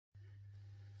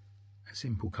a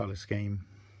simple colour scheme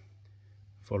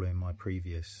following my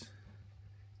previous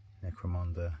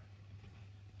Necromunda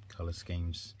colour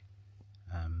schemes.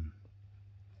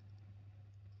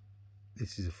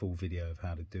 This is a full video of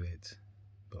how to do it,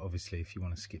 but obviously if you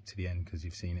want to skip to the end because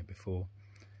you've seen it before,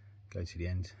 go to the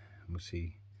end and we'll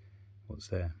see what's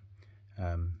there.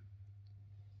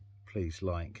 Please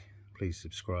like, please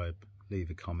subscribe, leave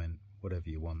a comment, whatever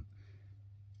you want.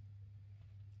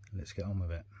 Let's get on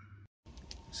with it.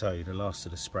 So the last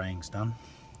of the spraying's done.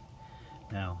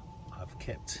 Now I've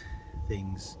kept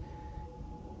things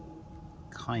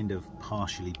kind of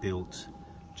partially built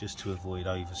just to avoid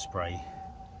overspray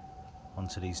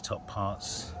onto these top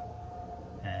parts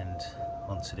and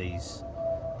onto these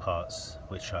parts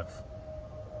which I've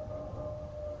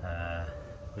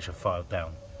filed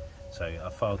down. So I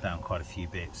filed down quite a few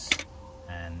bits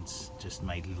and just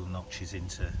made little notches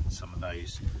into some of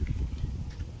those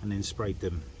and then sprayed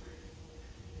them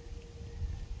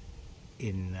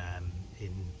in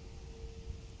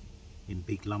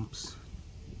big lumps,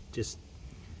 just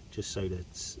so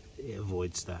that it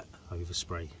avoids that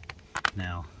overspray.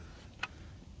 Now,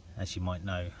 as you might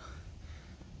know,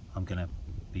 I'm going to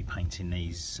be painting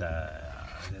these.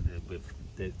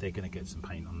 They're going to get some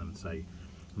paint on them, so I'm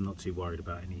not too worried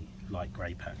about any light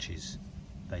grey patches.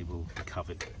 They will be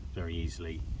covered very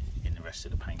easily in the rest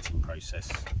of the painting process.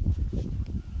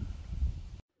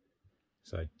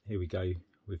 So here we go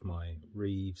with my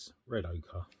Reeves red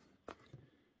ochre,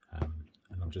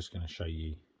 and I'm just going to show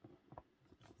you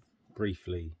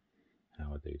briefly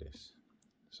how I do this.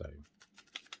 So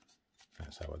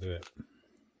that's how I do it,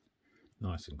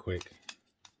 nice and quick.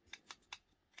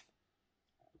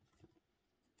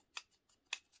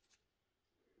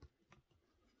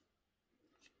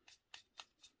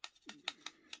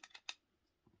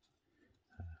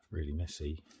 Really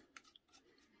messy.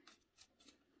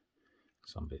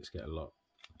 Some bits get a lot,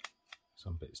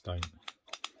 some bits don't.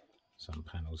 Some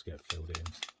panels get filled in,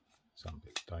 some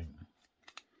bits don't.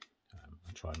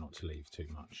 I try not to leave too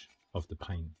much of the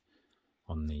paint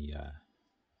on the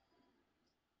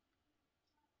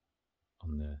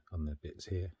bits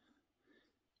here,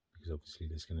 because obviously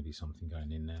there's going to be something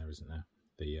going in there, isn't there?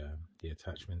 The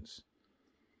attachments.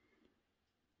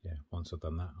 Yeah, once I've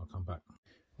done that, I'll come back.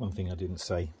 One thing I didn't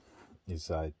say is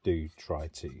I do try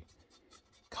to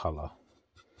colour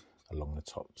along the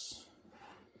tops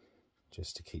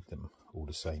just to keep them all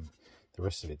the same. The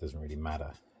rest of it doesn't really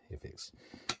matter if it's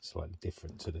slightly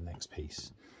different to the next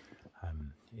piece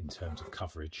in terms of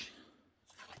coverage,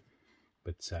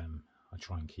 but I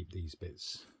try and keep these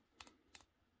bits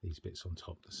on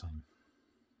top the same.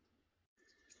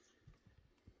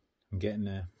 I'm getting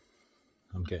there.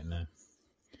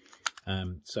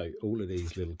 So all of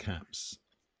these little caps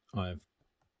I've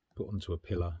put onto a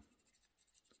pillar,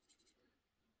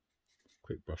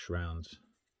 quick brush round,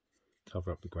 cover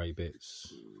up the grey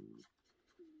bits,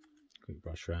 quick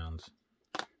brush round,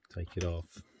 take it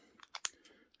off,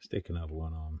 stick another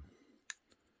one on,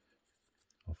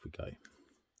 off we go.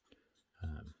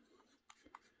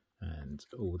 And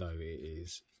although it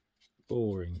is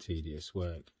boring, tedious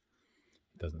work,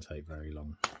 it doesn't take very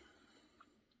long.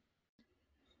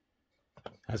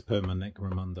 As per my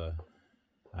Necromunda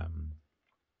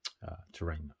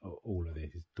terrain, all of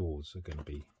these doors are going to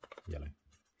be yellow,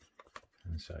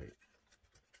 and so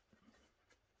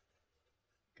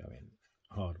go in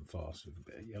hard and fast with a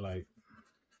bit of yellow.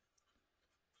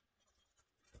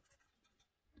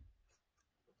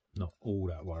 Not all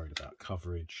that worried about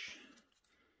coverage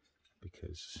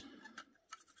because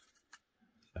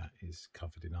that is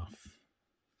covered enough.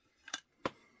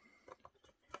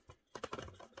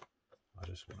 I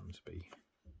just want them to be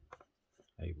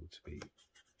able to be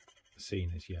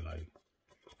seen as yellow,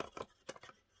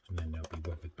 and then they'll be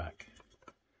weathered back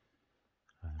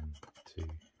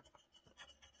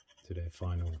to their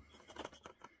final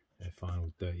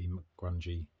dirty,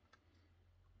 grungy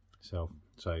self.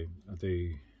 So I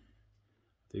do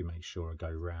make sure I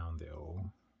go round it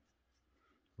all,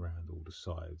 round all the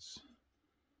sides,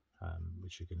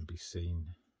 which are going to be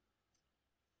seen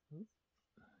in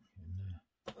there.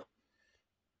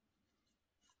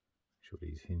 Sure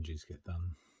these hinges get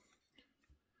done.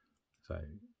 So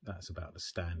that's about the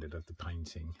standard of the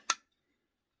painting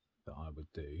that I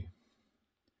would do.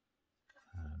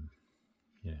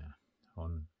 Yeah,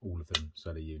 on all of them,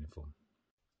 so they're uniform.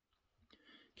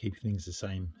 Keep things the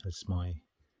same as my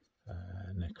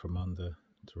Necromunda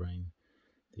terrain.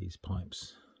 These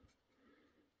pipes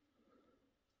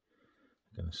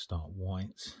are going to start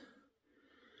white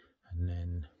and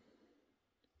then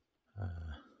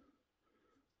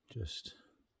just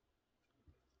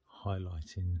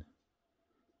highlighting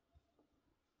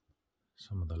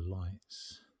some of the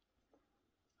lights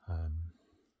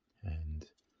and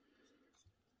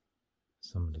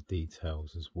some of the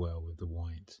details as well with the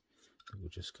white that we'll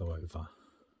just go over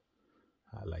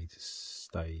at a later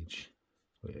stage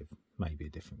with maybe a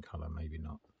different colour, maybe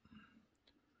not.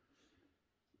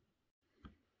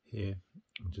 Here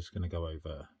I'm just going to go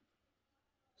over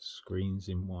screens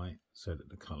in white so that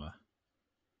the colour,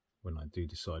 when I do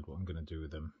decide what I'm going to do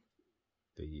with them,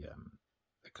 the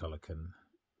colour can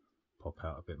pop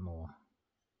out a bit more,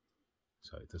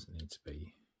 so it doesn't need to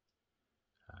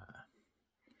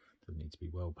be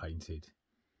well painted,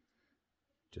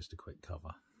 just a quick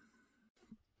cover.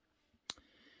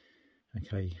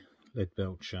 Okay, lead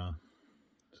belcher,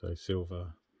 so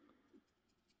silver,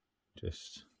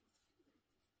 just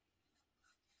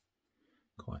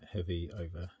quite heavy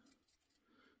over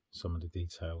some of the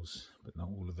details, but not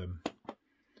all of them.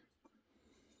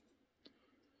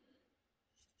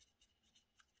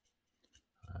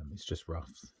 It's just rough.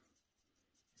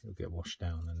 It'll get washed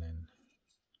down, and then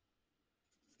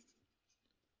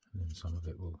some of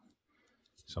it will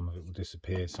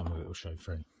disappear, some of it will show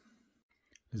through.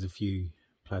 There's a few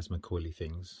plasma coily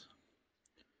things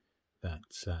that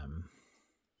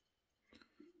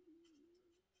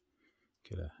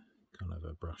get a kind of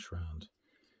a brush round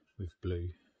with blue,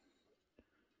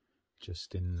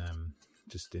 just in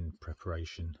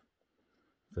preparation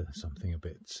for something a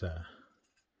bit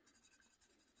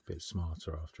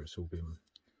smarter after it's all been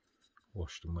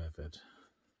washed and weathered,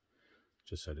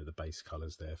 just so that the base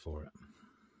colour's there for it.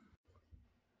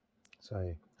 So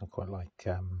I quite like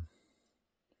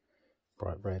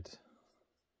bright red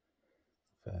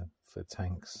for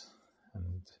tanks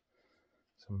and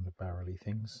some of the barrel-y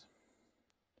things.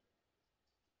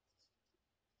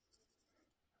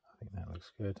 I think that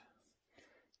looks good.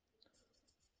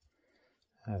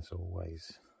 As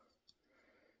always,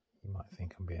 you might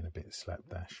think I'm being a bit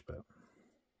slapdash, but it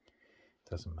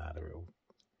doesn't matter.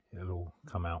 It'll all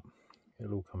come out.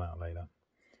 It'll all come out later.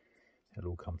 It'll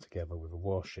all come together with a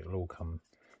wash. It'll all come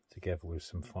together with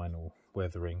some final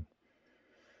weathering.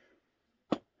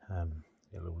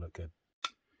 It'll all look good.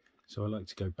 So I like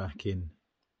to go back in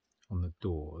on the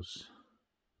doors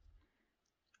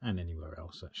and anywhere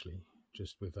else actually,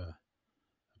 just with a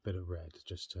bit of red,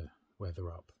 just to weather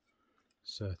up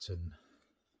certain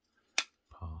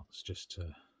parts, just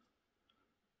to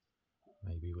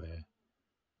maybe where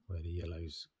the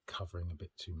yellow's covering a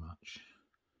bit too much,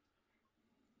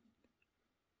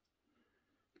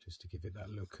 just to give it that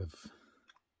look of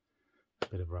a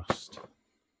bit of rust.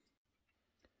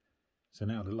 So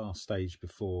now the last stage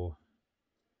before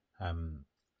a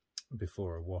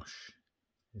wash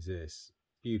is this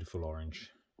beautiful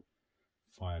orange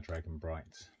Fire Dragon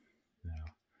Bright. Now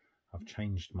I've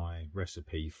changed my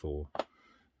recipe for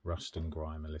rust and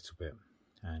grime a little bit,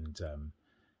 and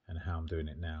how I'm doing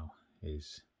it now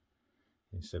is,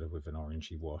 instead of with an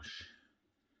orangey wash,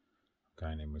 I'm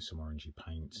going in with some orangey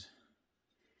paint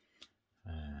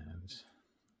and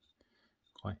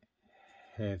quite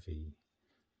heavy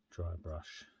dry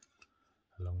brush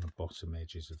along the bottom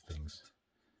edges of things,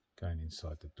 going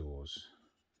inside the doors.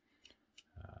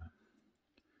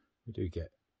 We do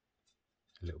get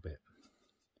a little bit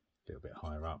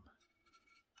higher up,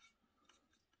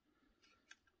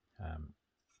 and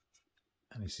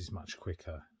this is much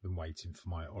quicker than waiting for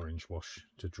my orange wash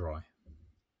to dry.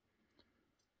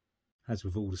 As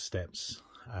with all the steps,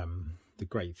 the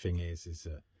great thing is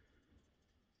that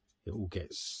it all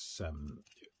gets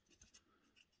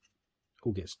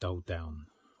dulled down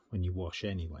when you wash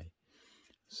anyway.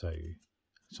 So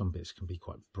some bits can be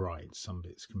quite bright, some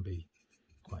bits can be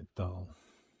quite dull.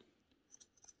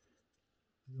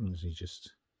 As long as you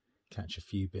just catch a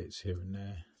few bits here and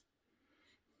there.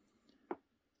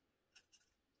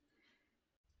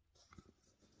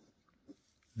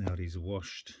 Now these are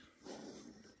washed,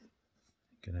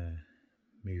 I'm gonna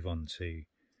move on to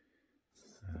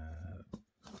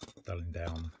dulling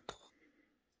down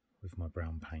with my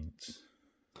brown paint.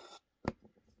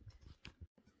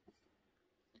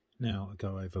 Now I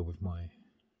go over with my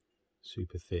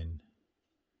super thin,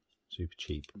 super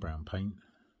cheap brown paint,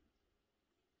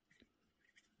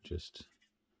 just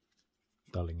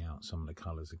dulling out some of the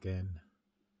colours again.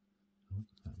 Oh,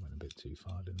 that went a bit too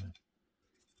far, didn't it?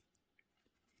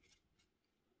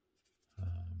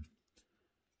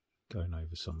 Going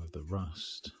over some of the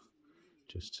rust,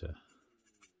 just to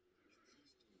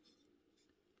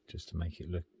make it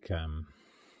look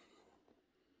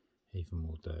even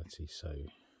more dirty. So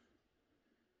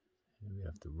here we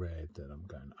have the red that I'm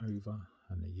going over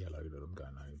and the yellow that I'm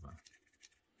going over,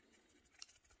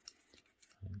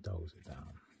 and it dulls it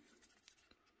down.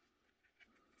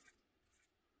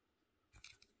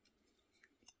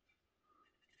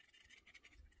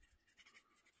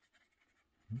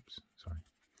 Oops, sorry,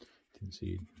 didn't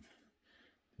see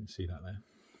that there.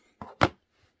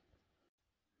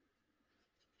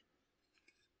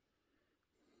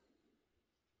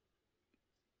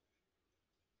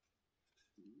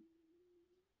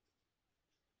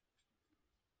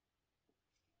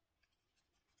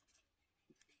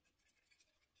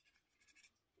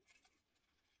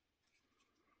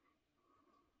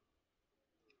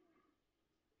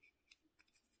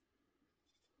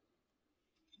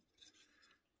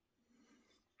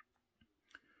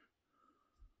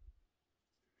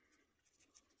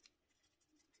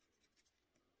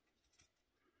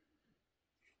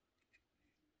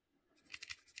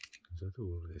 So I do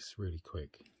all of this really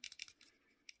quick,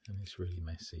 and it's really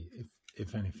messy.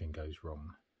 If anything goes wrong,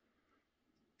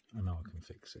 I know I can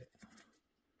fix it.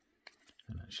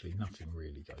 And actually nothing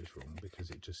really goes wrong, because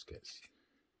it just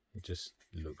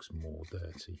looks more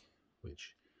dirty,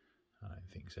 which I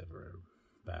don't think is ever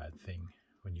a bad thing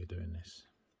when you're doing this.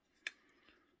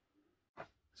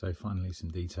 So finally,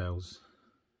 some details,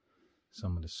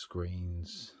 some of the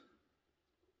screens,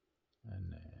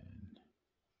 and then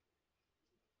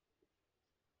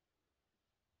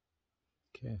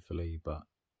carefully but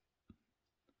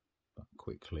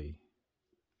quickly,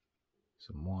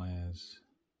 some wires.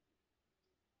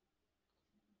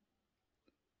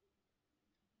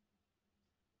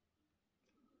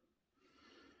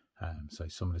 So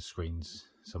some of the screens,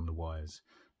 some of the wires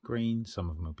green, some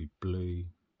of them will be blue,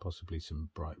 possibly some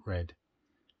bright red,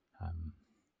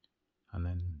 and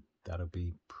then that'll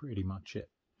be pretty much it.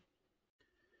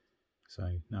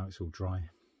 So now it's all dry,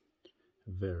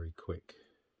 a very quick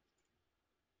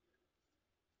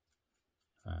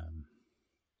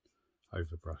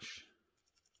overbrush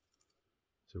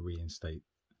to reinstate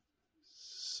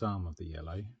some of the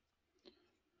yellow,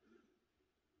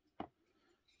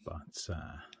 but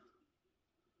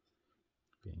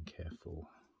being careful,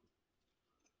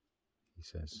 he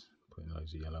says, putting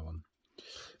loads of yellow on,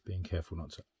 being careful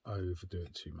not to overdo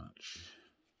it too much.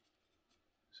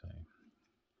 So I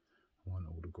want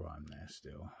all the grime there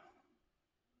still,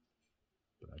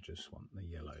 but I just want the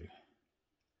yellow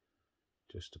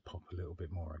just to pop a little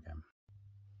bit more again.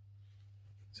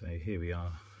 So here we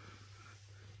are,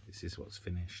 this is what's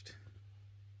finished.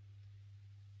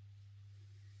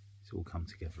 It's all come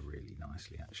together really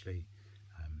nicely actually.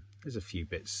 There's a few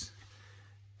bits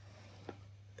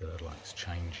that I'd like to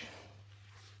change,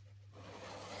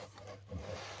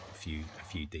 a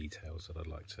few details that I'd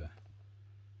like to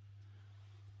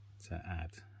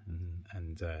add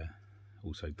and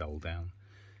also dull down,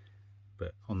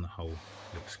 but on the whole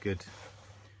looks good.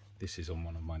 This is on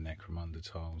one of my Necromunda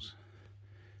tiles,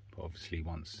 but obviously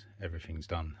once everything's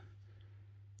done,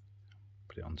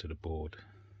 put it onto the board.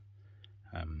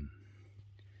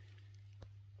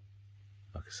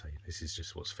 Like I say, this is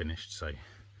just what's finished, so I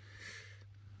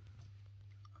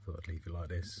thought I'd leave it like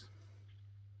this.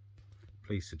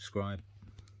 Please subscribe,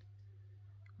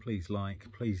 please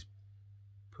like, please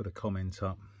put a comment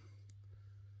up.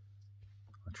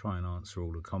 I try and answer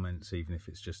all the comments, even if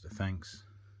it's just a thanks,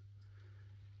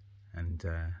 and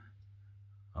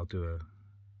I'll do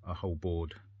a whole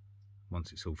board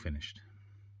once it's all finished.